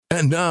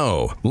And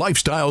now,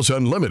 Lifestyles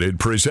Unlimited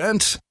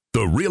presents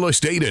the Real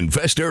Estate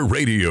Investor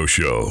Radio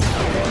Show.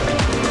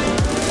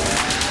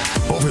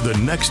 Over the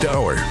next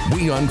hour,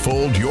 we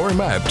unfold your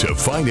map to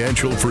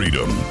financial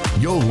freedom.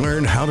 You'll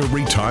learn how to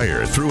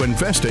retire through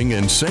investing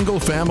in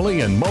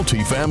single-family and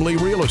multifamily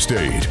real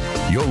estate.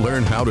 You'll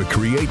learn how to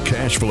create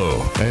cash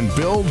flow and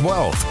build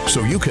wealth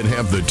so you can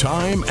have the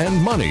time and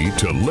money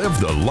to live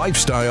the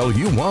lifestyle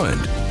you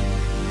want.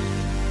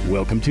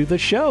 Welcome to the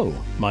show.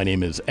 My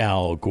name is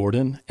Al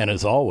Gordon, and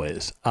as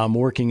always, I'm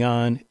working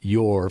on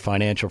your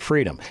financial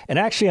freedom. And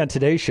actually on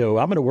today's show,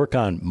 I'm going to work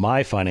on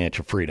my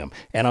financial freedom,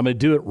 and I'm going to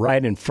do it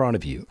right in front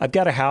of you. I've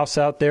got a house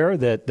out there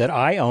that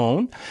I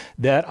own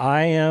that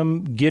I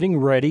am getting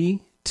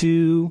ready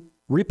to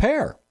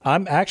repair.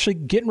 I'm actually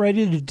getting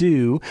ready to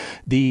do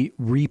the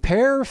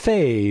repair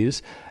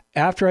phase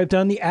after I've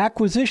done the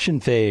acquisition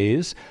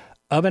phase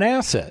of an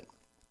asset.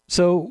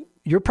 So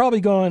you're probably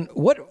going,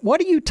 what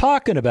are you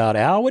talking about,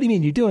 Al? What do you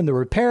mean you're doing the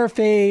repair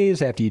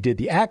phase after you did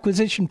the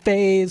acquisition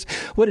phase?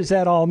 What does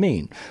that all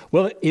mean?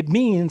 Well, it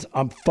means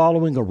I'm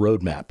following a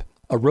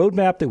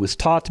roadmap that was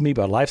taught to me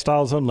by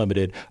Lifestyles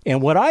Unlimited.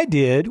 And what I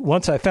did,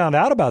 once I found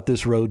out about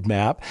this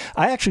roadmap,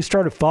 I actually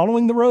started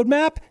following the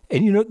roadmap.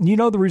 And you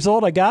know the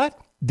result I got?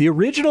 The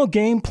original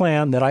game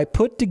plan that I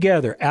put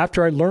together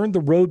after I learned the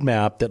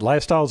roadmap that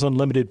Lifestyles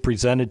Unlimited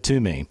presented to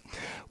me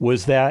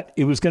was that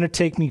it was going to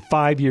take me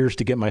 5 years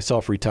to get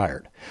myself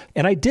retired.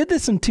 And I did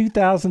this in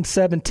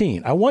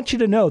 2017. I want you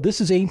to know this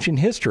is ancient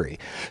history.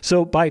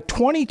 So by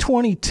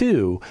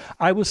 2022,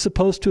 I was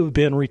supposed to have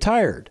been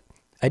retired.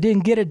 I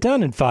didn't get it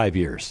done in 5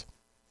 years.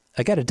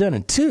 I got it done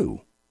in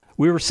 2.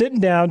 We were sitting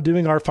down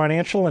doing our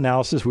financial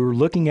analysis. We were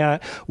looking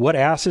at what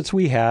assets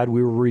we had.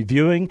 We were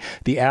reviewing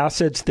the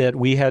assets that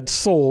we had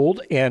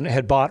sold and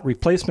had bought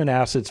replacement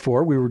assets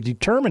for. We were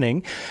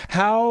determining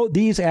how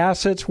these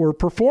assets were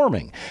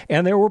performing,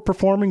 and they were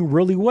performing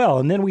really well.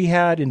 And then we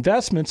had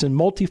investments in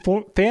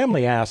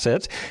multifamily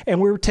assets, and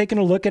we were taking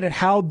a look at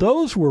how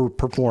those were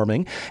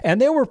performing,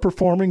 and they were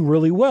performing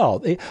really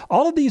well.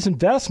 All of these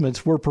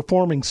investments were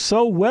performing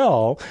so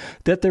well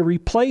that they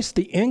replaced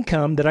the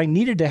income that I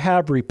needed to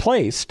have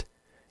replaced.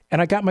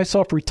 And I got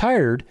myself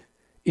retired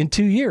in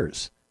 2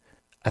 years.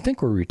 I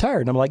think we're retired.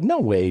 And I'm like, no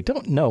way.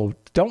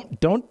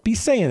 Don't be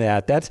saying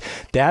that.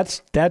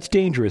 That's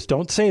dangerous.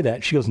 Don't say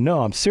that. She goes,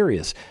 no, I'm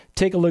serious.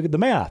 Take a look at the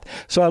math.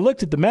 So I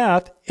looked at the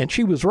math and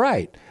she was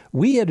right.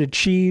 We had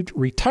achieved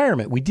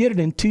retirement. We did it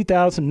in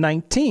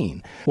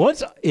 2019.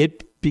 Once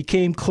it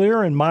became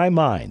clear in my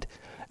mind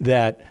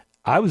that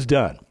I was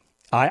done.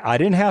 I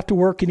didn't have to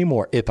work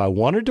anymore. If I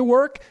wanted to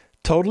work,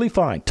 totally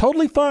fine.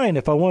 Totally fine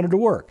if I wanted to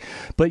work.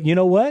 But you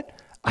know what?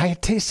 I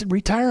had tasted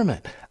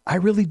retirement. I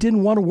really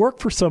didn't want to work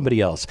for somebody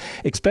else,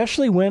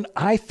 especially when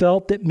I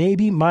felt that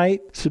maybe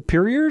my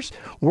superiors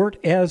weren't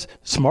as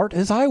smart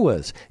as I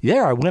was.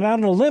 Yeah, I went out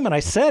on a limb and I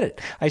said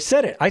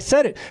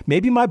it.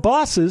 Maybe my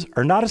bosses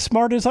are not as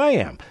smart as I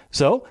am.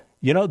 So,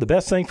 the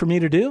best thing for me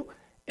to do,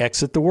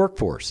 exit the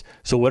workforce.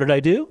 So what did I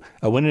do?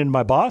 I went into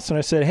my boss and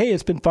I said, hey,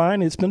 it's been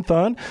fine. It's been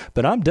fun,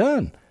 but I'm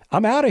done.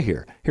 I'm out of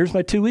here. Here's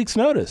my 2 weeks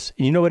notice.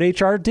 You know what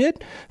HR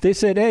did? They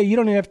said, hey, you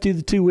don't even have to do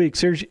the 2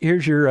 weeks.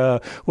 Here's your,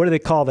 what do they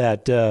call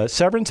that?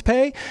 Severance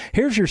pay.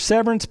 Here's your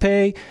severance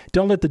pay.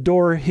 Don't let the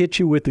door hit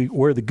you with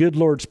where the good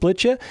Lord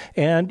split you.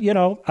 And,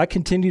 I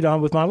continued on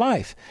with my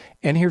life.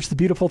 And here's the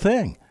beautiful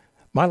thing.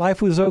 My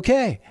life was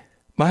okay.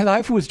 My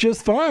life was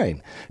just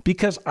fine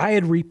because I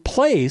had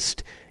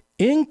replaced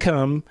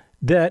income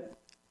that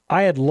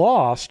I had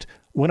lost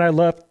when I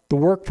left the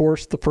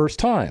workforce the first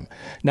time.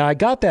 Now, I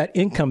got that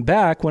income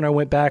back when I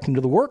went back into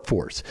the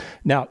workforce.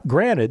 Now,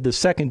 granted, the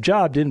second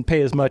job didn't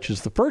pay as much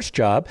as the first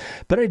job,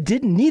 but I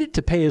didn't need it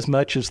to pay as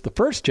much as the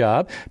first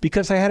job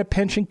because I had a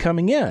pension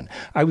coming in.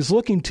 I was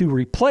looking to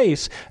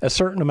replace a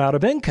certain amount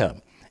of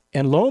income.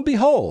 And lo and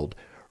behold,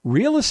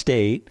 real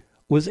estate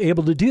was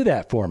able to do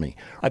that for me.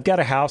 I've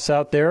got a house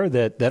out there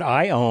that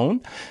I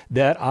own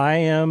that I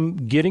am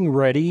getting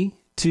ready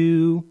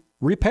to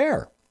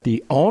repair.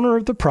 The owner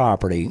of the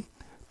property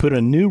put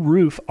a new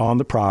roof on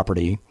the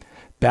property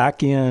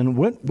back in,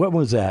 what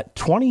was that,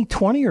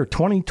 2020 or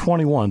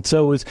 2021?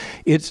 So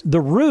it's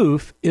the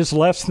roof is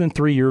less than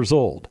 3 years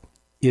old.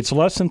 It's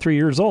less than 3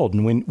 years old.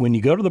 And when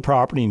you go to the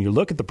property and you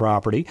look at the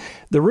property,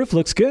 the roof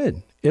looks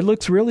good. It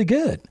looks really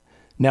good.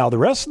 Now, the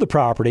rest of the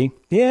property,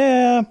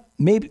 yeah,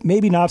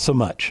 maybe not so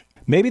much.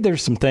 Maybe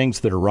there's some things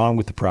that are wrong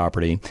with the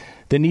property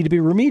that need to be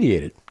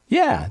remediated.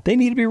 Yeah, they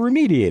need to be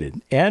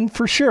remediated. And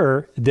for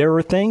sure, there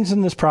are things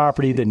in this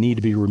property that need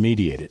to be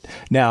remediated.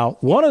 Now,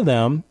 one of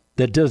them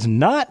that does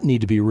not need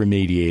to be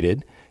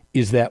remediated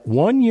is that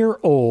 1 year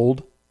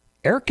old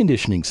air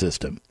conditioning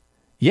system.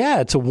 Yeah,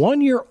 it's a 1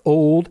 year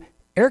old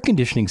air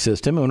conditioning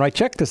system. And when I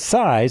checked the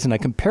size and I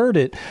compared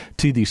it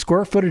to the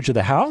square footage of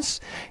the house,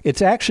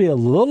 it's actually a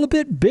little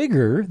bit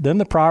bigger than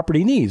the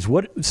property needs.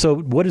 So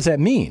what does that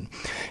mean?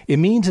 It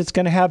means it's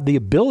going to have the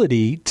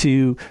ability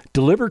to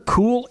deliver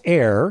cool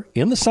air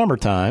in the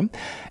summertime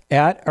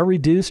at a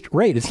reduced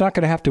rate. It's not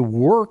going to have to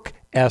work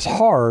as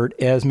hard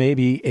as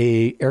maybe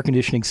a air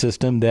conditioning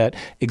system that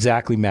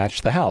exactly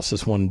matched the house.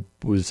 This one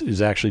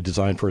is actually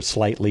designed for a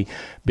slightly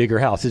bigger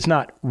house. It's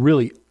not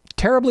really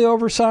terribly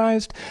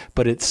oversized,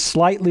 but it's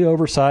slightly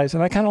oversized,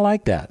 and I kind of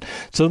like that.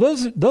 So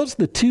those are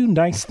the two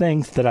nice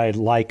things that I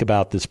like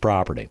about this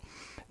property.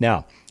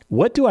 Now,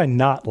 what do I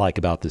not like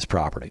about this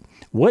property?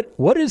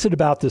 What is it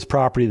about this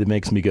property that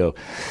makes me go,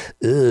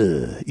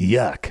 ugh,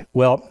 yuck?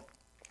 Well,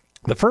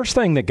 the first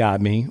thing that got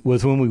me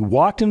was when we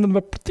walked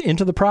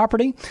into the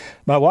property,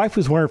 my wife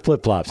was wearing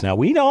flip-flops. Now,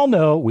 we all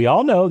know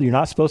you're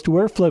not supposed to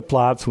wear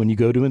flip-flops when you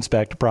go to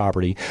inspect a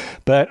property,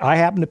 but I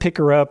happened to pick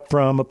her up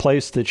from a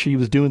place that she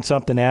was doing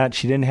something at.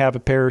 She didn't have a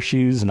pair of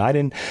shoes, and I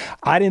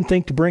didn't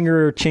think to bring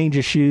her a change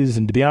of shoes,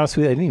 and to be honest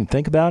with you, I didn't even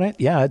think about it.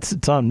 Yeah,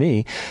 it's on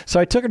me. So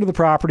I took her to the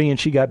property, and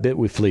she got bit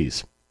with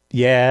fleas.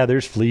 Yeah,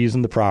 there's fleas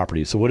in the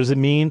property. So what does it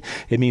mean?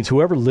 It means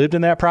whoever lived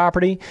in that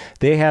property,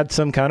 they had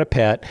some kind of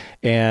pet,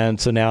 and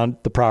so now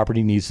the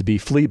property needs to be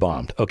flea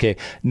bombed. Okay,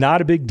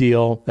 not a big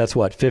deal. That's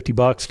what,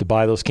 $50 to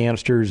buy those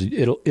canisters.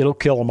 It'll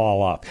kill them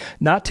all off.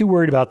 Not too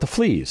worried about the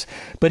fleas.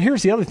 But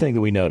here's the other thing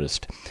that we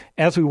noticed.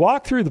 As we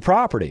walked through the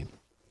property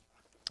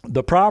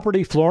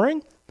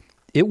flooring,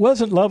 it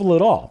wasn't level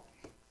at all.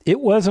 It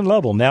wasn't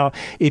level. Now,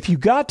 if you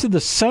got to the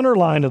center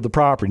line of the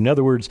property, in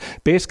other words,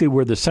 basically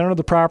where the center of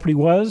the property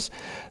was,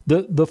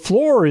 the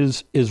floor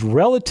is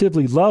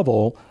relatively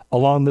level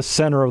along the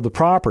center of the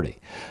property.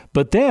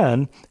 But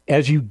then,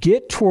 as you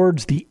get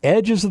towards the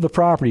edges of the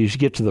property, as you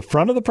get to the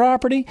front of the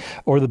property,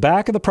 or the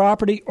back of the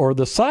property, or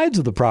the sides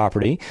of the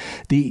property,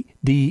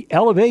 the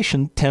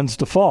elevation tends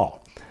to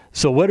fall.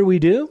 So what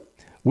do?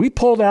 We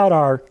pulled out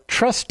our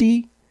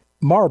trusty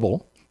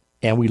marble,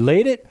 and we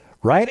laid it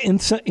right in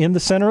the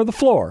center of the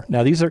floor.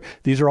 Now, these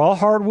are all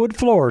hardwood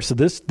floors, so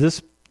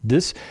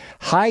this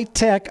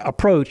high-tech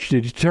approach to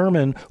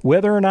determine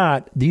whether or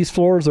not these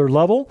floors are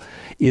level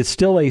is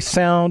still a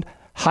sound,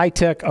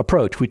 high-tech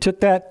approach. We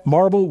took that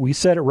marble, we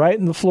set it right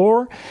in the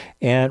floor,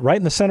 and right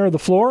in the center of the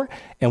floor,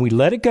 and we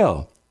let it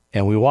go,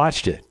 and we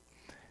watched it.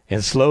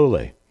 And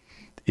slowly,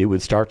 it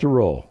would start to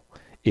roll.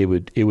 It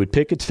would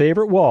pick its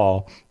favorite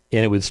wall,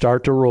 and it would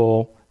start to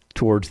roll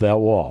towards that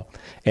wall.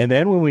 And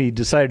then when we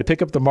decided to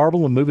pick up the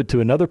marble and move it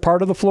to another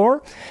part of the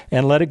floor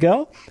and let it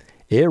go,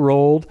 it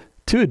rolled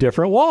to a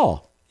different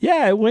wall.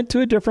 Yeah, it went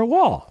to a different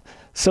wall.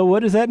 So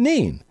what does that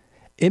mean?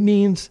 It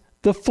means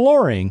the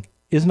flooring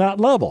is not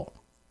level.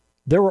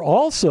 There were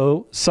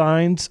also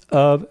signs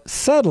of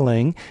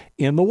settling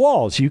in the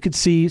walls. You could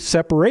see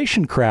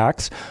separation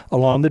cracks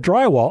along the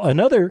drywall,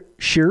 another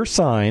sure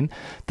sign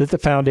that the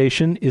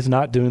foundation is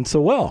not doing so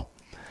well.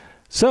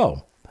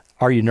 So,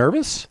 are you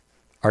nervous?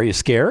 Are you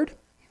scared?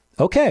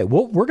 Okay,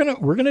 well, we're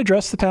gonna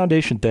address the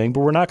foundation thing,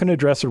 but we're not going to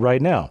address it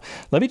right now.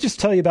 Let me just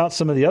tell you about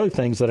some of the other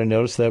things that I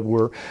noticed that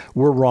were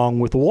wrong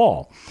with the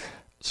wall.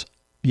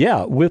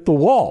 Yeah, with the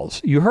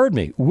walls. You heard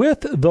me. With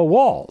the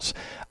walls.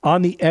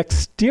 On the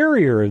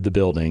exterior of the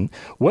building,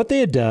 what they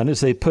had done is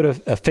they put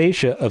a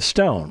fascia of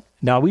stone.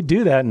 Now, we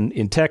do that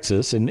in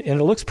Texas, and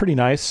it looks pretty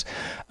nice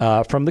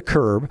from the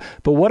curb.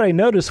 But what I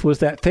noticed was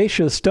that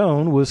fascia of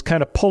stone was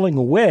kind of pulling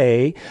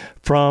away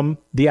from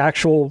the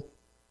actual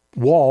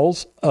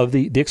walls of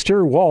the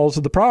exterior walls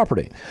of the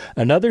property.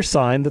 Another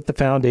sign that the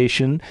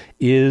foundation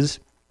is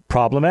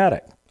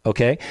problematic.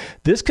 Okay,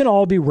 this can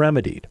all be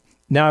remedied.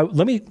 Now,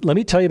 let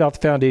me tell you about the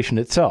foundation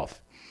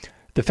itself.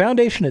 The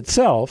foundation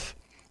itself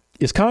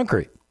is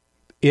concrete.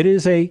 It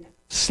is a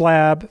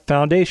slab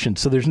foundation.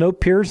 So there's no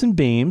piers and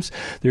beams.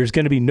 There's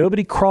going to be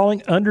nobody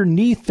crawling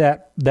underneath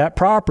that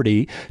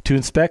property to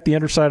inspect the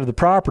underside of the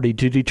property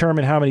to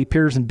determine how many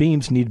piers and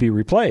beams need to be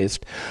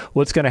replaced.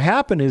 What's going to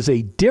happen is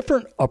a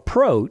different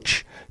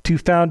approach to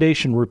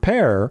foundation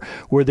repair,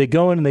 where they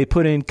go in and they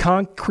put in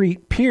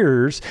concrete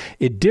piers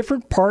at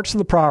different parts of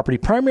the property,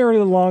 primarily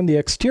along the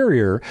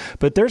exterior.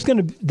 But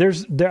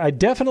I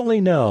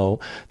definitely know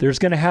there's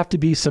going to have to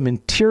be some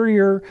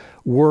interior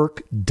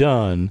work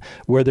done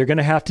where they're going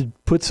to have to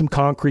put some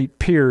concrete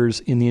piers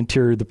in the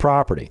interior of the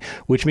property,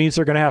 which means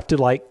they're going to have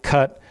to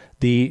cut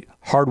the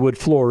hardwood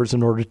floors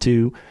in order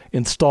to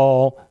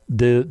install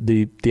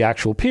the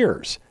actual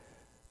piers.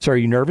 So are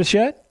you nervous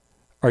yet?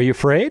 Are you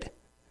afraid?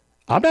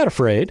 I'm not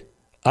afraid.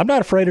 I'm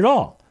not afraid at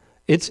all.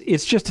 It's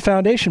just a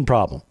foundation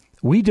problem.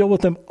 We deal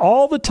with them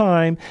all the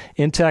time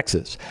in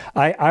Texas.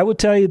 I would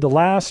tell you the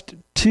last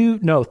two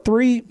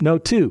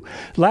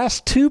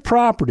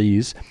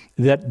properties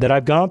that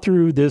I've gone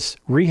through this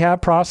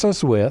rehab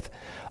process with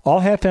all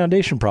have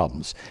foundation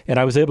problems. And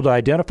I was able to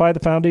identify the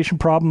foundation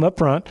problem up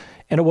front,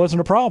 and it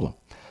wasn't a problem.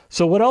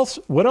 So what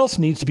else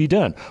needs to be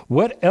done?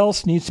 What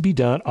else needs to be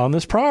done on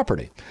this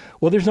property?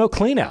 Well, there's no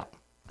clean out.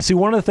 See,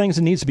 one of the things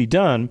that needs to be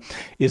done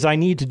is I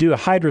need to do a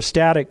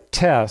hydrostatic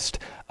test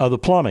of the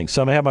plumbing.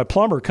 So I'm going to have my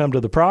plumber come to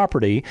the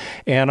property,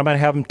 and I'm going to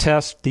have him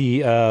test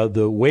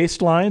the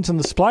waste lines and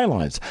the supply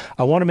lines.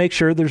 I want to make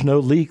sure there's no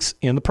leaks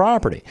in the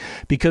property,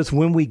 because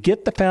when we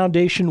get the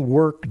foundation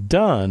work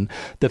done,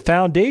 the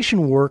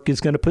foundation work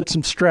is going to put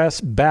some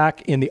stress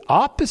back in the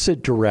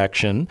opposite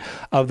direction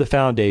of the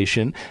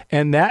foundation,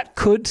 and that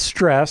could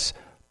stress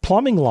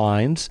plumbing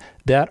lines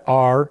that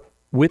are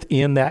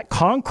within that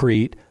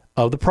concrete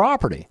of the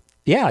property.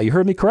 Yeah, you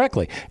heard me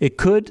correctly. It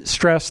could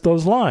stress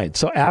those lines.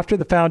 So after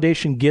the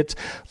foundation gets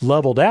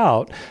leveled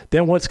out,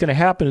 then what's going to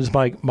happen is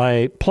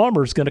my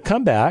plumber is going to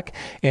come back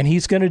and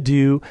he's going to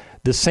do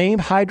the same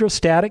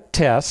hydrostatic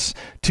tests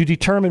to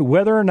determine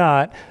whether or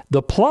not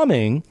the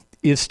plumbing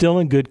is still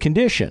in good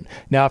condition.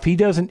 Now, if he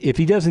doesn't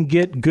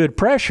get good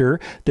pressure,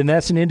 then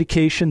that's an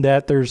indication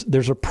that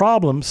there's a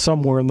problem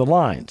somewhere in the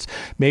lines.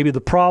 Maybe the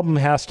problem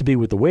has to be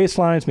with the waste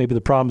lines. Maybe the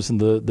problem's in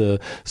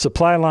the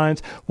supply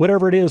lines.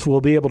 Whatever it is,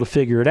 we'll be able to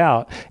figure it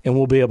out and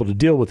we'll be able to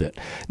deal with it.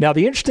 Now,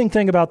 the interesting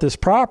thing about this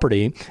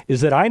property is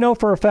that I know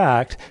for a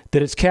fact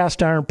that it's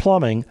cast iron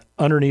plumbing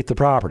underneath the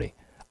property.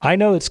 I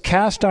know it's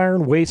cast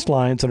iron waste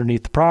lines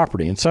underneath the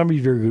property. And some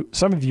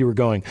of you are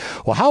going,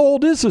 well, how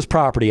old is this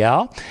property,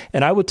 Al?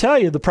 And I would tell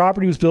you the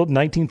property was built in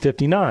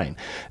 1959.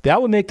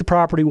 That would make the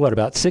property,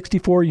 about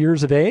 64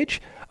 years of age?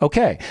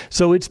 Okay,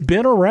 so it's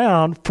been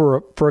around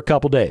for a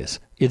couple days.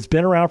 It's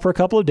been around for a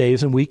couple of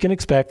days, and we can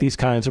expect these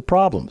kinds of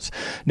problems.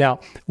 Now,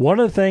 one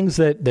of the things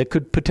that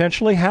could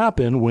potentially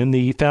happen when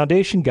the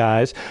foundation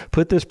guys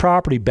put this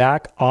property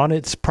back on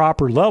its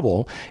proper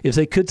level is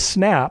they could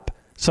snap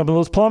some of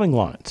those plumbing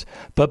lines.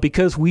 But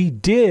because we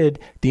did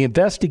the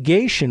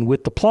investigation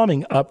with the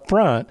plumbing up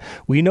front,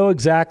 we know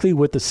exactly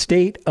what the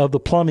state of the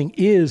plumbing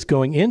is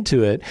going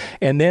into it.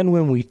 And then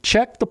when we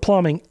check the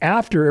plumbing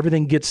after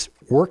everything gets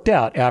worked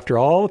out, after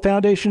all the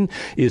foundation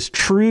is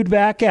trued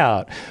back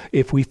out,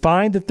 if we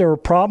find that there are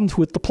problems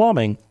with the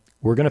plumbing,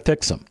 we're going to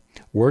fix them.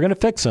 We're going to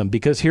fix them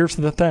because here's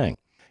the thing.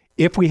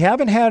 If we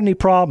haven't had any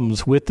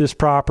problems with this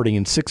property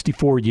in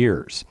 64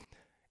 years,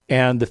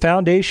 and the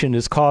foundation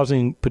is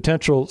causing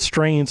potential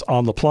strains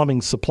on the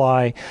plumbing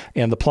supply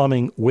and the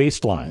plumbing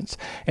waste lines.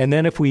 And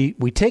then if we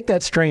take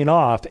that strain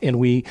off and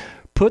we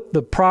put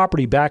the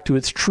property back to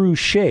its true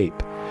shape,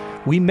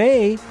 we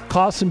may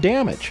cause some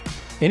damage.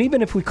 And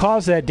even if we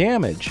cause that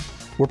damage,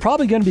 we're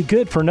probably going to be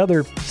good for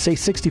another, say,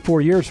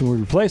 64 years when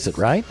we replace it,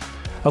 right?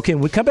 Okay,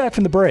 when we come back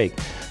from the break,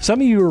 some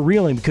of you are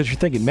reeling because you're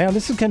thinking, man,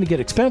 this is going to get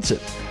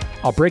expensive.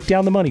 I'll break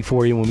down the money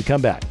for you when we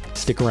come back.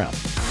 Stick around.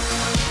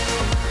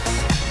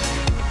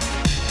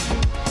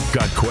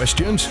 Got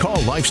questions? Call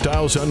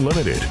Lifestyles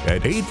Unlimited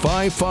at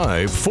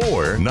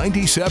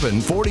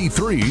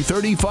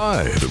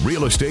 855-497-4335. The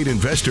Real Estate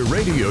Investor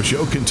Radio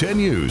Show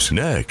continues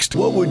next.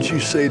 What would you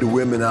say to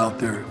women out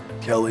there,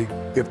 Kelly,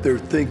 if they're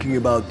thinking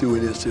about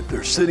doing this, if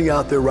they're sitting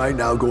out there right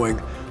now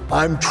going,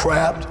 I'm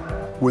trapped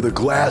with a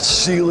glass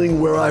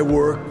ceiling where I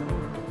work.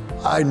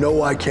 I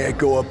know I can't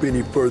go up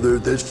any further.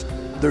 There's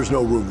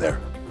no room there.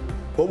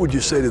 What would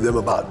you say to them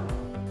about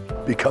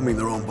becoming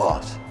their own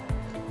boss?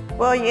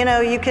 Well,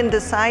 you can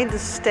decide to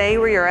stay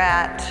where you're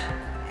at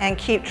and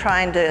keep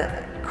trying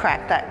to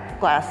crack that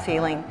glass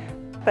ceiling.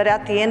 But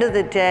at the end of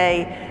the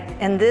day,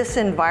 in this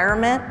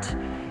environment,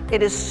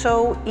 it is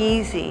so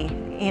easy,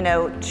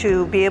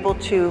 to be able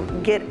to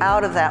get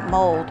out of that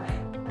mold.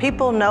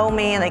 People know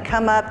me and they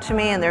come up to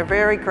me and they're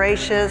very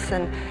gracious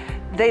and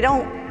they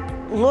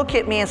don't look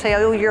at me and say,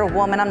 oh, you're a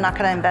woman, I'm not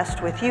going to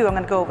invest with you, I'm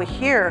going to go over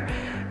here.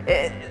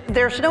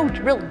 There's no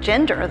real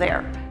gender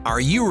there. Are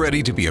you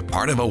ready to be a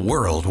part of a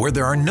world where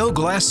there are no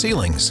glass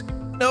ceilings,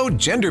 no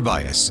gender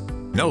bias,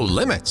 no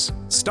limits?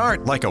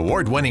 Start like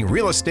award-winning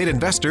real estate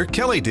investor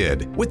Kelly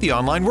did with the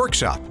online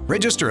workshop.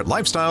 Register at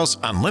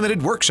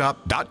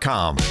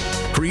lifestylesunlimitedworkshop.com.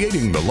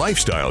 Creating the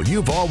lifestyle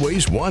you've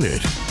always wanted.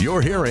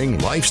 You're hearing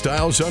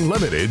Lifestyles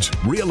Unlimited's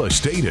Real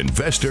Estate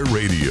Investor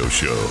Radio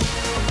Show.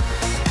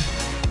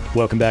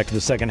 Welcome back to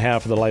the second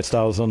half of the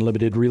Lifestyles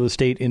Unlimited Real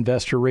Estate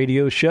Investor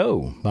Radio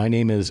Show. My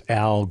name is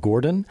Al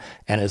Gordon,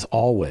 and as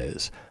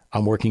always,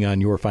 I'm working on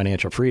your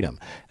financial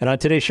freedom. And on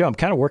today's show, I'm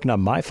kind of working on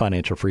my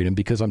financial freedom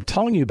because I'm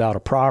telling you about a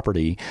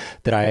property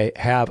that I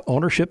have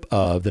ownership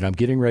of that I'm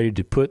getting ready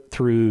to put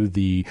through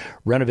the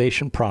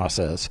renovation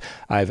process.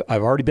 I've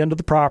already been to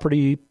the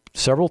property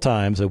several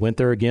times. I went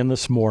there again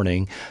this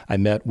morning. I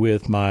met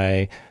with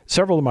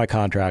several of my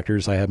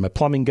contractors. I had my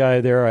plumbing guy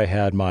there. I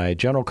had my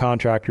general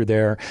contractor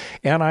there,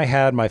 and I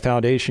had my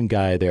foundation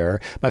guy there.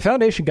 My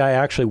foundation guy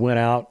actually went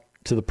out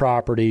to the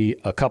property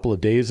a couple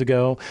of days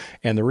ago.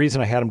 And the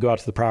reason I had him go out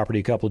to the property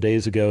a couple of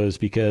days ago is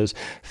because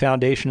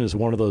foundation is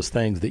one of those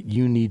things that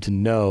you need to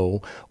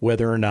know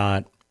whether or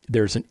not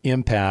there's an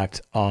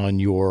impact on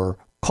your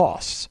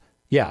costs.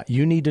 Yeah,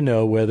 you need to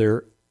know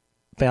whether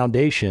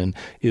foundation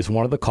is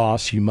one of the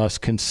costs you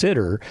must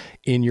consider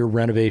in your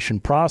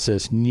renovation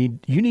process. You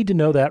need to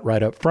know that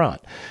right up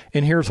front.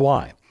 And here's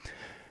why.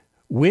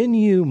 When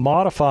you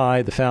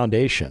modify the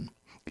foundation,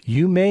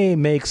 you may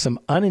make some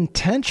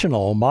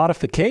unintentional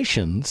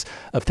modifications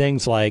of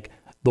things like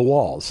the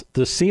walls,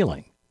 the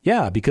ceiling.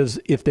 Yeah, because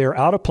if they're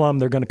out of plumb,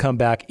 they're going to come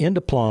back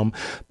into plumb.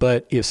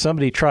 But if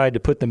somebody tried to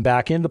put them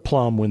back into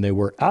plumb when they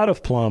were out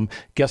of plumb,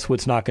 guess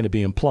what's not going to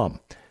be in plumb?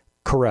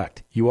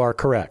 Correct. You are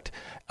correct.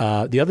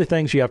 The other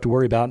things you have to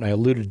worry about, and I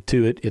alluded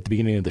to it at the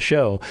beginning of the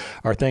show,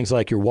 are things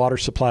like your water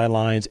supply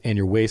lines and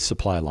your waste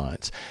supply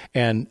lines.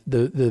 And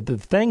the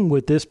thing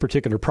with this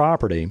particular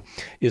property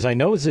is I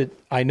know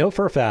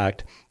for a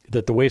fact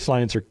that the waste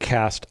lines are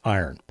cast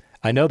iron.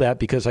 I know that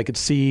because I could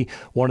see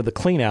one of the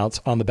cleanouts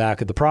on the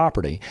back of the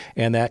property,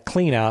 and that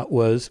cleanout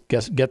was,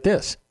 get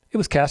this, it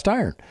was cast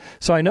iron.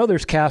 So I know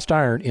there's cast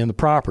iron in the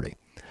property.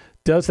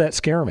 Does that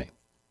scare me?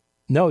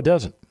 No, it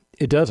doesn't.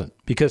 It doesn't,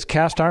 because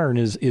cast iron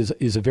is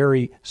a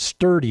very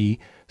sturdy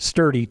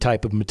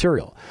type of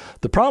material.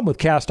 The problem with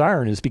cast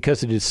iron is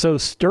because it is so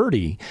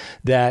sturdy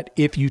that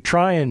if you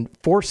try and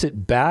force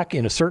it back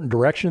in a certain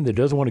direction that it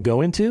doesn't want to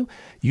go into,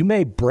 you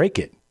may break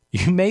it.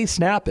 You may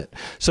snap it.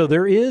 So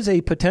there is a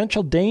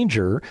potential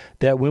danger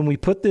that when we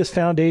put this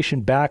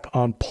foundation back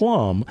on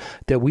plumb,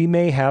 that we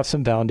may have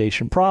some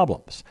foundation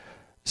problems.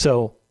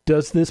 So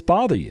does this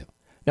bother you?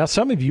 Now,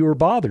 some of you are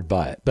bothered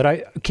by it,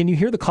 but can you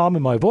hear the calm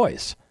in my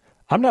voice?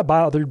 I'm not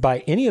bothered by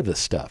any of this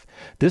stuff.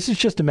 This is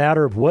just a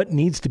matter of what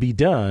needs to be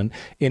done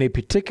in a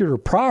particular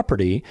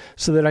property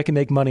so that I can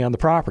make money on the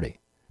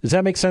property. Does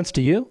that make sense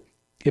to you?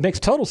 It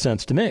makes total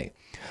sense to me.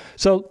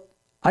 So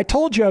I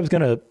told you I was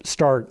going to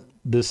start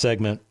this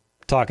segment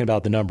talking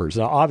about the numbers.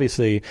 Now,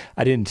 obviously,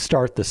 I didn't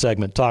start the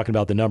segment talking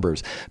about the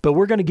numbers, but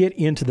we're going to get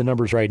into the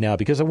numbers right now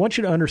because I want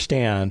you to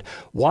understand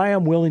why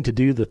I'm willing to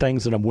do the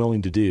things that I'm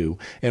willing to do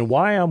and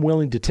why I'm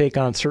willing to take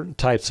on certain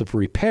types of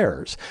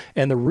repairs.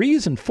 And the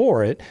reason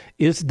for it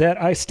is that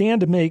I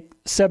stand to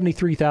make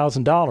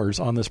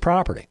 $73,000 on this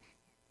property.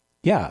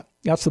 Yeah,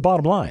 that's the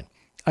bottom line.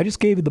 I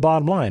just gave you the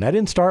bottom line. I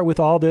didn't start with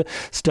all the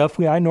stuff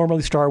I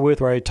normally start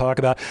with where I talk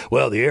about,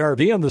 well, the ARV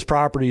on this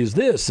property is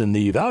this and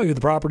the value of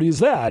the property is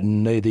that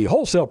and the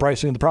wholesale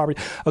pricing of the property.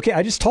 Okay,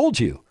 I just told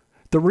you.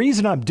 The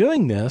reason I'm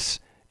doing this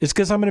is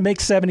because I'm going to make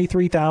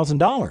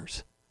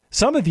 $73,000.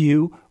 Some of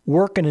you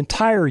work an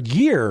entire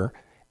year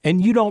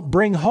and you don't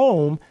bring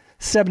home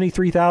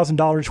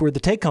 $73,000 worth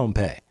of take-home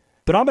pay.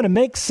 But I'm going to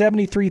make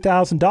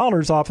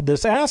 $73,000 off of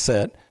this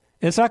asset,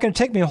 and it's not going to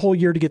take me a whole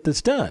year to get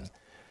this done.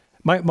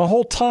 My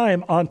whole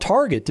time on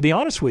target, to be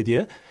honest with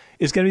you,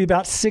 is going to be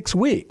about 6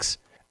 weeks.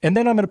 And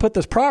then I'm going to put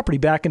this property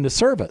back into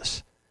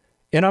service.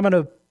 And I'm going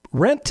to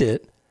rent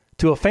it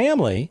to a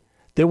family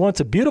that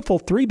wants a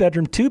beautiful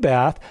 3-bedroom,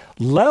 2-bath,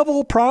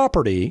 level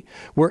property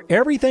where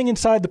everything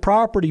inside the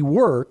property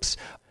works.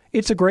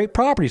 It's a great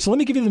property. So let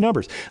me give you the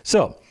numbers.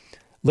 So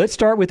let's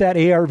start with that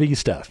ARV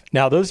stuff.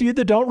 Now, those of you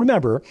that don't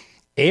remember,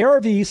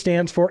 ARV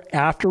stands for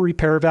after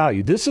repair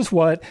value. This is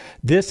what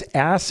this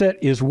asset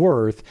is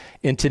worth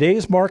in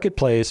today's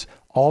marketplace,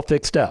 all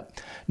fixed up.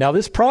 Now,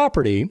 this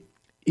property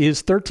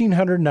is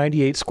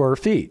 1,398 square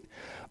feet.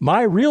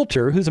 My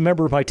realtor, who's a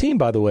member of my team,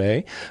 by the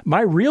way, my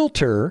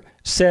realtor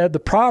said the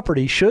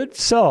property should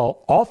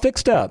sell all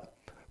fixed up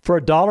for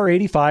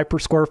 $1.85 per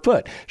square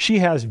foot. She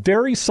has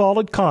very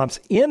solid comps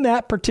in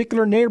that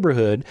particular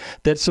neighborhood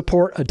that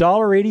support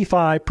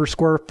 $1.85 per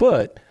square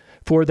foot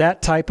for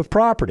that type of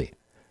property.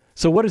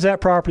 So what is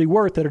that property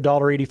worth at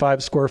 $1.85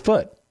 a square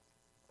foot?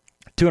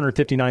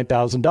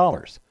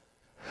 $259,000.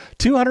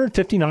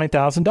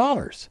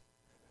 $259,000.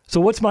 So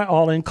what's my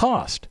all-in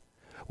cost?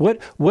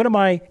 What am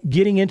I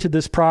getting into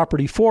this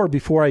property for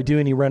before I do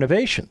any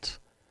renovations?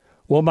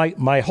 Well,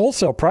 my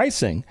wholesale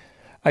pricing,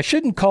 I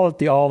shouldn't call it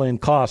the all-in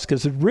cost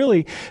because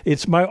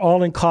it's my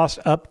all-in cost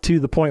up to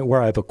the point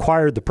where I've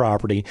acquired the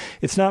property.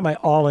 It's not my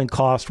all-in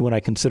cost when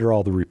I consider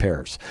all the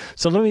repairs.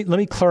 So let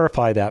me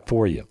clarify that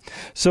for you.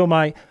 So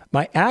my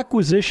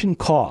acquisition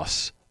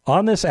costs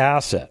on this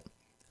asset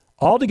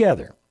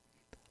altogether,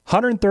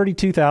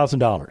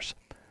 $132,000.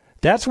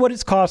 That's what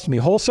it's cost me,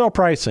 wholesale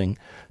pricing,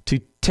 to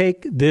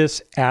take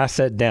this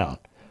asset down,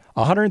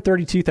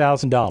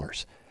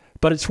 $132,000.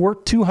 But it's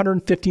worth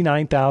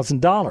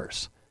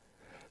 $259,000.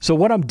 So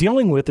what I'm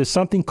dealing with is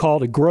something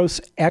called a gross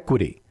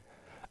equity.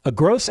 A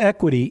gross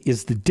equity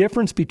is the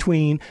difference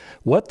between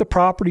what the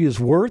property is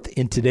worth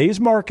in today's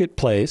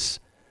marketplace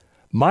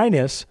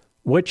minus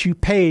what you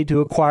paid to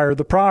acquire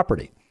the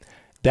property.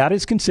 That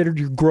is considered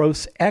your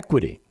gross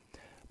equity.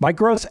 My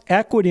gross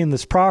equity in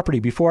this property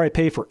before I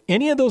pay for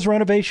any of those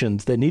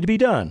renovations that need to be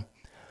done,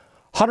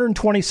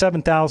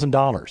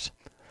 $127,000.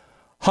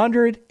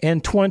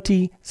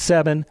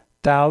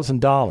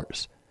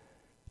 $127,000.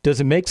 Does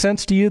it make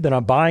sense to you that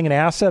I'm buying an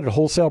asset at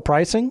wholesale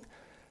pricing?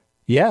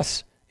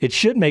 Yes, it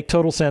should make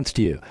total sense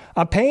to you.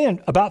 I'm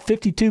paying about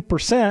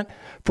 52%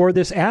 for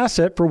this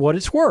asset for what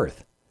it's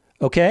worth.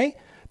 Okay?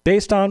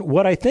 Based on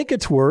what I think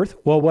it's worth,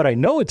 well, what I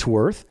know it's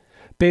worth,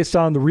 based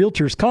on the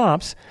realtor's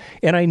comps,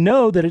 and I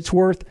know that it's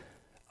worth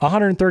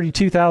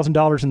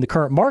 $132,000 in the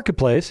current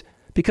marketplace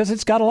because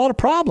it's got a lot of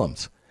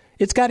problems.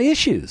 It's got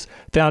issues,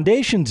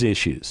 foundations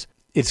issues.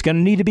 It's going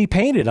to need to be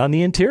painted on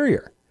the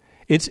interior.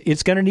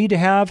 It's going to need to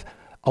have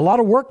a lot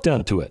of work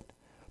done to it.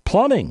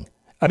 Plumbing.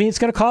 I mean, it's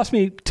going to cost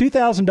me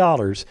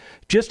 $2,000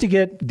 just to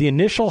get the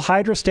initial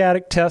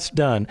hydrostatic test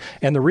done.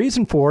 And the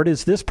reason for it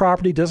is this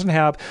property doesn't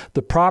have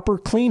the proper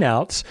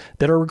cleanouts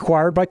that are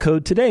required by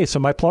code today. So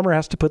my plumber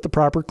has to put the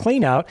proper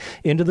cleanout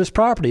into this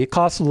property. It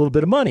costs a little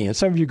bit of money. And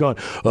some of you are going,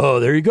 oh,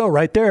 there you go,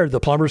 right there. The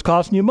plumber's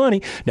costing you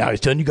money. Now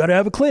he's telling you got to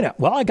have a cleanout.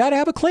 Well, I got to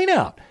have a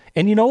cleanout.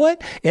 And you know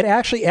what? It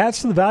actually adds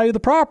to the value of the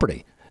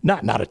property.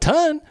 Not a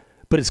ton,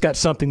 but it's got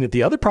something that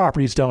the other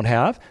properties don't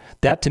have.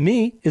 That, to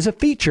me, is a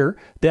feature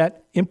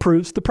that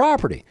improves the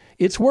property.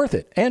 It's worth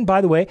it. And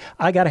by the way,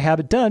 I got to have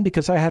it done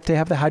because I have to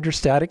have the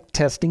hydrostatic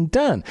testing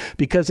done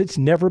because it's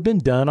never been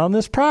done on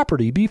this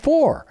property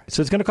before.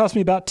 So it's going to cost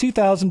me about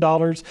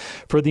 $2,000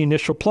 for the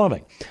initial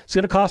plumbing. It's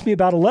going to cost me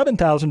about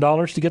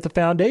 $11,000 to get the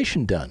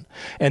foundation done.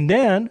 And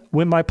then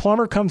when my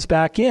plumber comes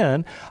back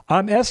in,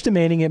 I'm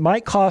estimating it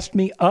might cost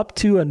me up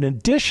to an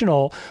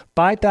additional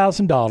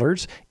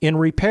 $5,000 in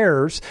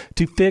repairs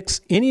to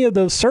fix any of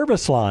those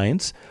service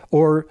lines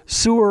or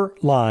sewer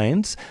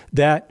lines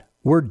that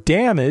were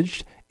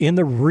damaged in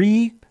the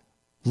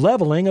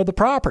re-leveling of the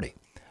property.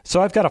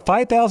 So I've got a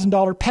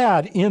 $5,000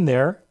 pad in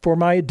there for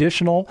my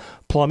additional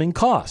plumbing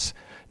costs.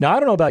 Now, I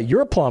don't know about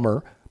your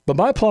plumber, but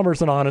my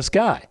plumber's an honest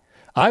guy.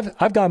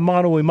 I've gone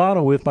mano a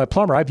mano with my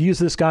plumber. I've used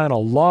this guy on a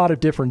lot of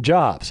different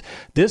jobs.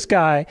 This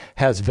guy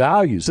has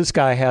values. This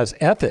guy has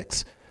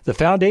ethics. The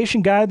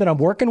foundation guy that I'm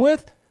working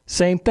with,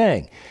 same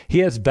thing. He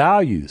has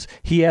values.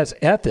 He has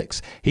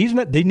ethics.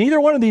 Neither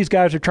one of these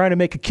guys are trying to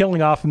make a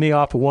killing off of me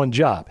off of one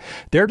job.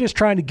 They're just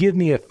trying to give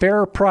me a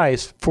fair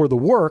price for the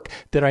work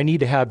that I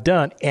need to have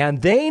done.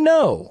 And they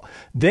know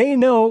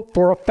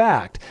for a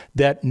fact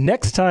that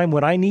next time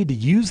when I need to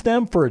use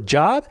them for a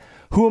job,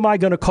 who am I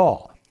going to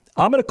call?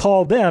 I'm going to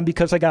call them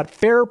because I got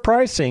fair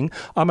pricing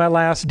on my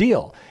last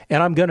deal.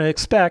 And I'm going to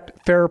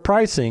expect fair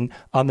pricing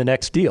on the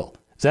next deal.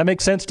 Does that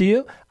make sense to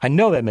you? I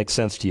know that makes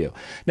sense to you.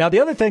 Now, the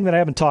other thing that I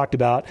haven't talked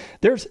about,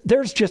 there's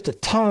just a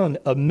ton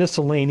of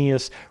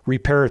miscellaneous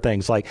repair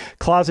things like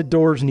closet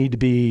doors need to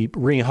be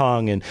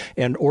rehung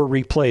and or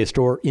replaced,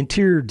 or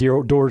interior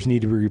doors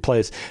need to be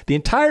replaced. The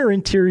entire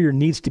interior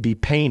needs to be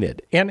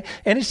painted, and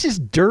it's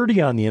just dirty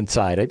on the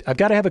inside. I've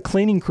got to have a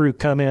cleaning crew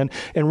come in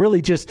and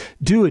really just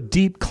do a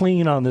deep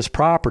clean on this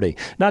property.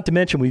 Not to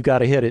mention we've got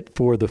to hit it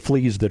for the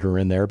fleas that are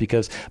in there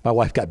because my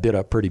wife got bit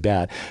up pretty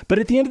bad. But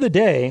at the end of the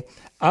day,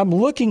 I'm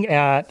looking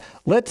at,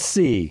 let's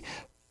see,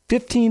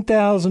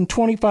 $15,000,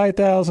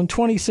 $25,000,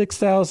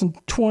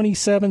 $26,000,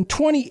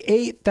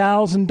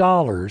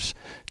 $27,000,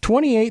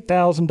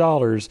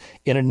 $28,000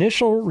 in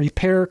initial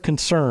repair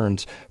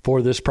concerns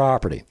for this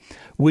property.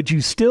 Would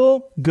you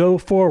still go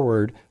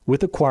forward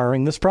with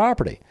acquiring this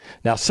property?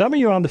 Now, some of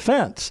you are on the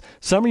fence.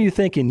 Some of you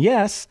thinking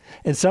yes,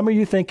 and some of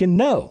you thinking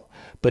no.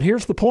 But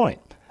here's the point.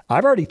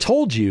 I've already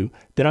told you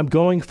that I'm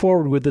going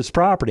forward with this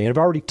property, and I've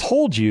already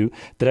told you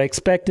that I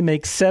expect to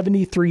make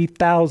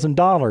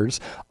 $73,000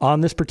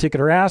 on this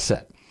particular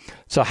asset.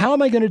 So how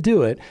am I going to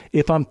do it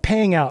if I'm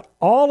paying out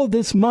all of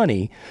this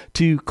money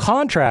to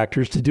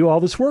contractors to do all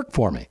this work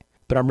for me?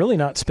 But I'm really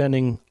not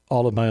spending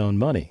all of my own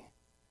money.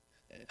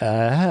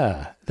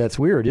 That's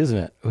weird, isn't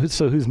it?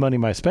 So whose money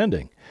am I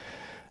spending?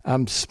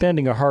 I'm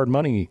spending a hard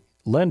money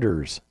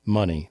lender's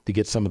money to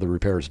get some of the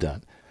repairs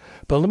done.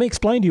 But let me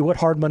explain to you what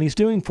hard money is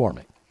doing for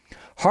me.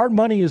 Hard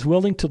money is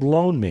willing to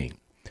loan me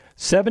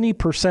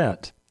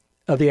 70%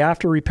 of the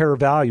after repair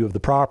value of the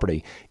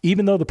property,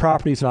 even though the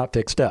property is not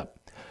fixed up.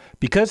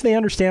 Because they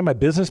understand my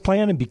business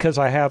plan and because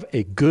I have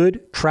a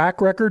good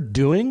track record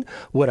doing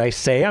what I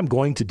say I'm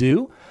going to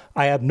do,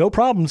 I have no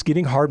problems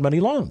getting hard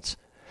money loans.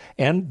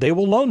 And they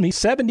will loan me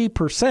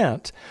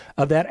 70%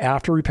 of that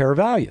after repair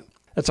value.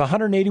 That's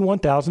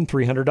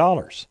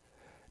 $181,300.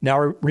 Now,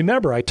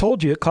 remember, I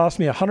told you it cost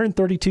me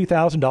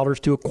 $132,000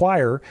 to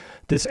acquire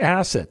this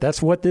asset.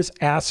 That's what this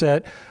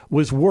asset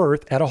was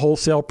worth at a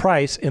wholesale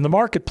price in the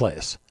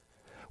marketplace.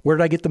 Where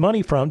did I get the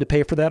money from to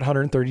pay for that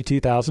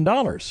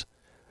 $132,000?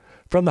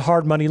 From the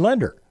hard money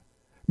lender.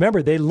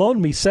 Remember, they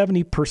loaned me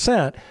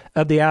 70%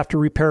 of the after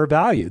repair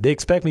value. They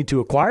expect me to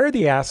acquire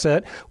the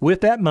asset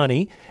with that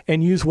money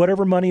and use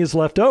whatever money is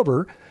left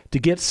over to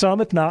get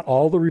some, if not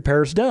all, the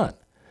repairs done.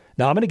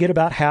 Now, I'm going to get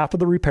about half of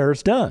the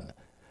repairs done,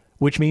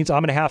 which means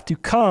I'm going to have to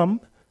come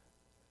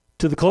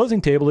to the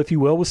closing table, if you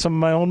will, with some of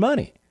my own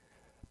money.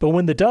 But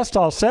when the dust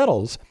all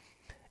settles,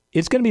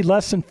 it's going to be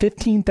less than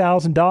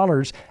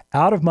 $15,000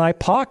 out of my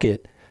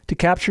pocket to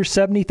capture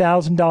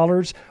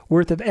 $70,000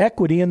 worth of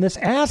equity in this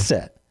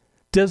asset.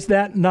 Does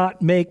that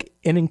not make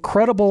an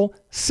incredible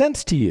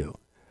sense to you?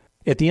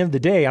 At the end of the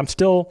day, I'm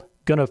still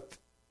going to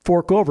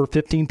fork over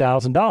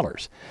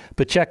 $15,000.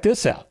 But check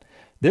this out.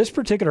 This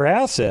particular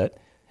asset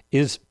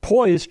is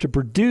poised to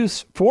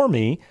produce for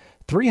me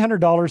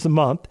 $300 a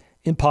month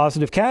in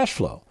positive cash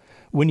flow.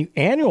 When you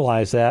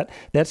annualize that,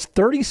 that's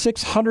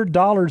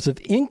 $3,600 of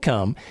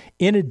income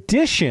in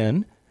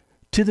addition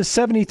to the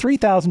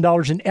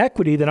 $73,000 in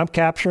equity that I'm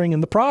capturing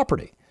in the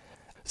property.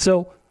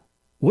 So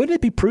wouldn't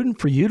it be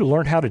prudent for you to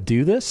learn how to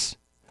do this?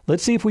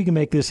 Let's see if we can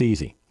make this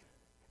easy.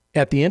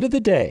 At the end of the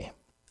day,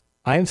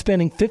 I am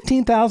spending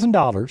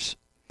 $15,000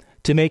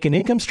 to make an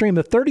income stream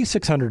of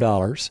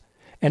 $3,600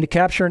 and to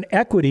capture an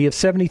equity of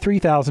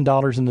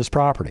 $73,000 in this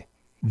property.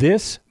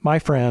 This, my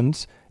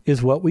friends,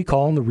 is what we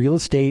call in the real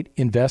estate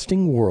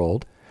investing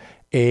world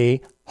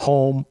a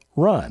home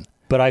run.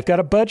 But I've got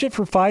a budget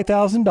for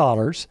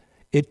 $5,000.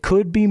 It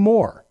could be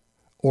more,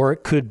 or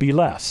it could be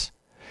less.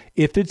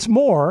 If it's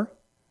more,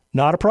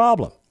 not a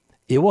problem.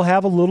 It will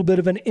have a little bit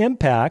of an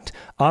impact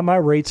on my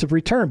rates of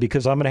return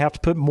because I'm going to have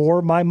to put more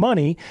of my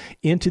money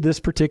into this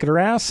particular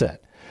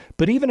asset.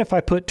 But even if I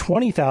put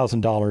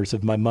 $20,000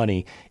 of my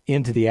money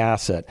into the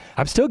asset,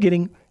 I'm still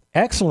getting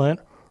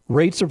excellent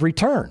rates of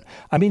return.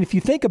 I mean, if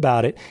you think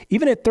about it,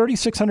 even at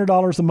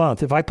 $3,600 a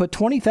month, if I put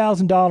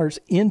 $20,000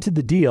 into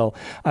the deal,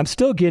 I'm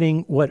still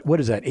getting, what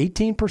is that,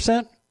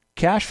 18%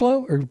 cash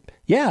flow?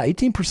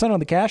 18% on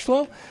the cash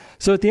flow.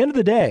 So at the end of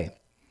the day,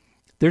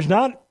 there's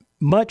not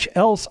much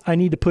else I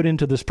need to put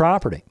into this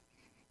property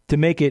to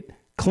make it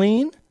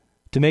clean,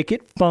 to make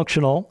it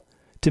functional,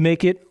 to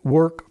make it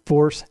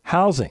workforce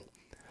housing.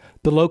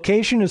 The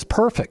location is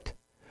perfect.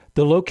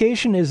 The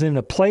location is in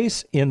a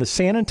place in the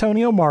San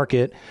Antonio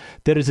market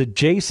that is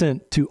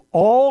adjacent to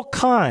all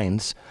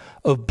kinds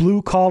of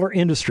blue-collar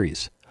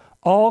industries.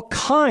 All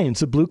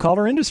kinds of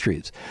blue-collar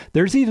industries.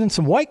 There's even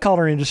some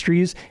white-collar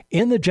industries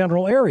in the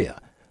general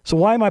area. So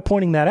why am I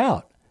pointing that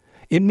out?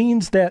 It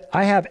means that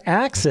I have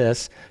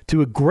access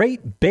to a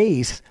great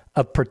base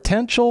of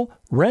potential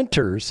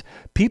renters,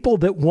 people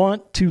that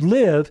want to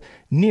live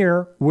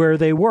near where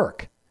they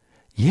work.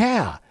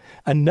 Yeah.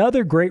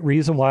 Another great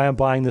reason why I'm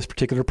buying this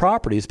particular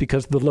property is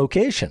because of the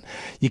location.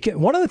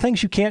 One of the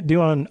things you can't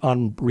do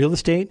on real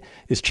estate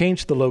is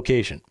change the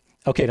location.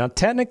 Okay, now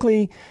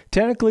technically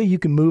you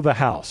can move a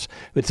house.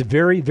 It's a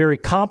very, very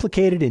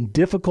complicated and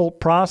difficult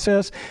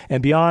process.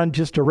 And beyond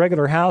just a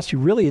regular house,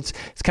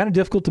 it's kind of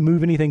difficult to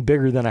move anything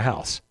bigger than a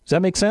house. Does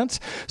that make sense?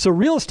 So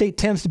real estate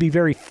tends to be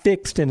very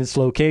fixed in its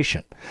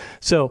location.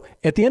 So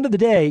at the end of the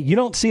day, you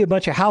don't see a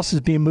bunch of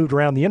houses being moved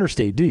around the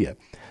interstate, do you?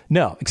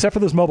 No, except for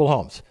those mobile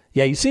homes.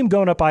 Yeah, you see them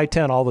going up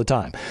I-10 all the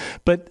time.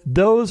 But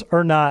those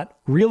are not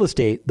real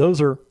estate. Those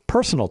are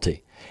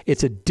personalty.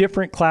 It's a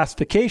different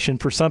classification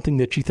for something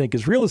that you think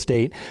is real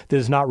estate that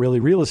is not really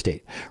real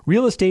estate.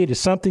 Real estate is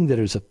something that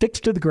is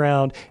affixed to the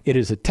ground. It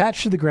is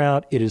attached to the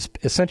ground. It is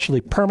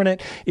essentially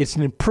permanent. It's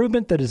an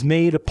improvement that is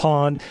made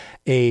upon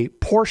a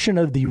portion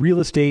of the real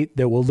estate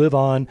that will live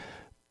on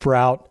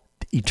throughout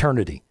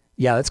eternity.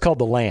 Yeah, that's called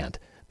the land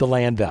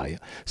value.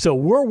 So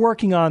we're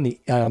working on the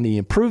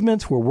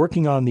improvements. We're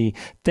working on the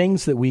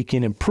things that we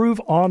can improve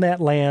on that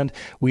land.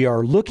 We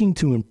are looking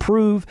to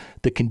improve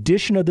the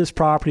condition of this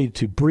property,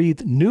 to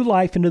breathe new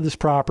life into this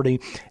property,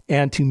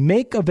 and to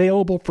make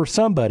available for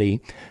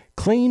somebody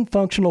clean,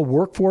 functional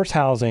workforce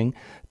housing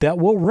that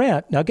will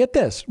rent. Now get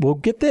this.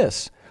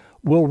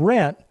 We'll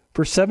rent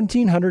for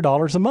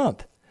 $1,700 a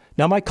month.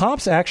 Now my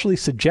comps actually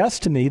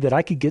suggest to me that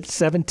I could get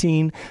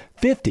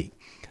 $1,750.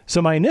 So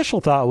my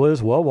initial thought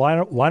was, well,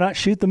 why not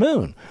shoot the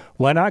moon?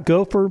 Why not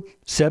go for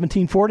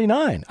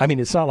 $1,749? I mean,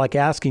 it's not like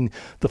asking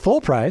the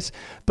full price,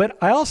 but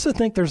I also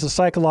think there's a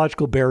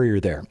psychological barrier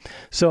there.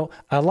 So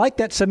I like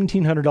that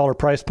 $1,700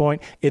 price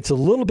point. It's a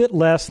little bit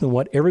less than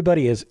what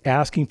everybody is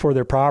asking for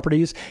their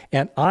properties.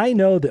 And I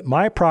know that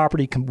my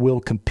property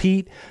will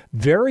compete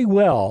very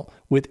well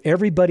with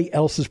everybody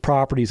else's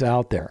properties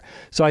out there.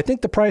 So I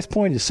think the price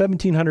point is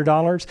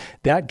 $1,700.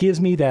 That gives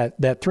me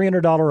that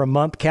 $300 a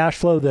month cash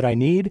flow that I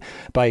need.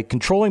 By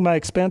controlling my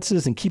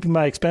expenses and keeping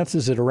my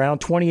expenses at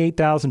around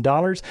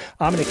 $28,000,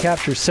 I'm going to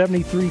capture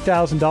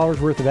 $73,000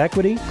 worth of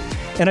equity.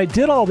 And I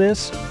did all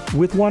this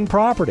with one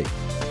property.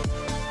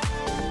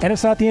 And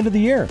it's not the end of the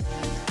year.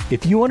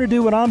 If you want to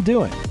do what I'm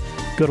doing,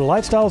 go to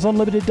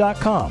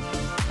lifestylesunlimited.com,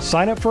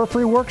 sign up for a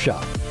free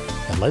workshop,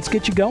 and let's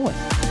get you going.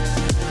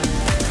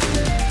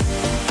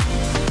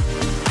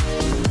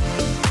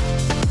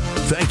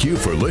 Thank you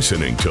for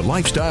listening to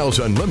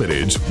Lifestyles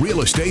Unlimited's Real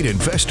Estate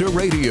Investor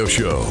Radio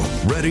Show.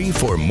 Ready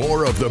for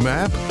more of the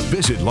map?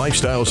 Visit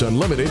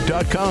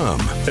lifestylesunlimited.com.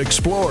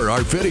 Explore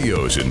our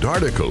videos and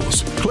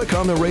articles. Click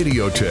on the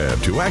radio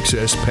tab to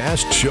access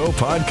past show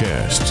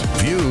podcasts.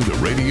 View the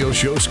radio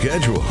show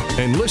schedule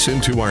and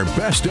listen to our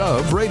best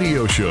of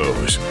radio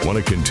shows. Want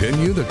to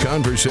continue the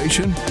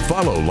conversation?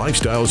 Follow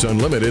Lifestyles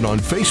Unlimited on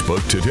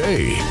Facebook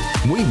today.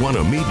 We want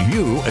to meet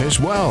you as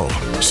well.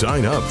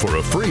 Sign up for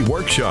a free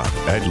workshop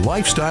at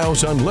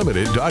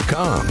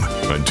lifestylesunlimited.com.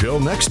 Until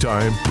next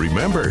time,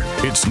 remember,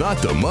 it's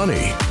not the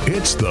money,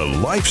 it's the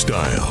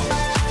lifestyle.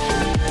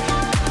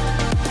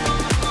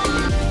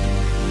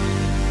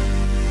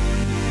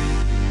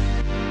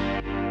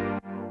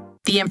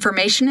 The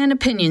information and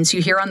opinions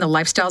you hear on the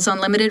Lifestyles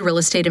Unlimited Real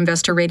Estate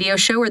Investor Radio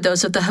Show are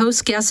those of the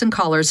hosts, guests, and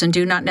callers and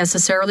do not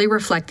necessarily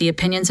reflect the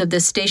opinions of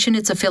this station,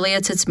 its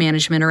affiliates, its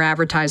management, or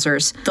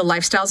advertisers. The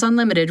Lifestyles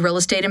Unlimited Real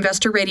Estate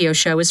Investor Radio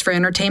Show is for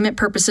entertainment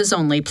purposes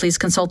only. Please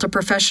consult a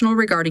professional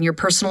regarding your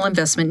personal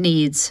investment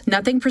needs.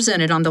 Nothing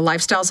presented on the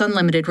Lifestyles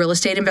Unlimited Real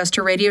Estate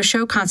Investor Radio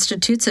Show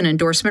constitutes an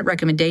endorsement,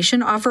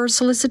 recommendation, offer, or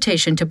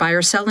solicitation to buy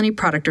or sell any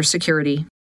product or security.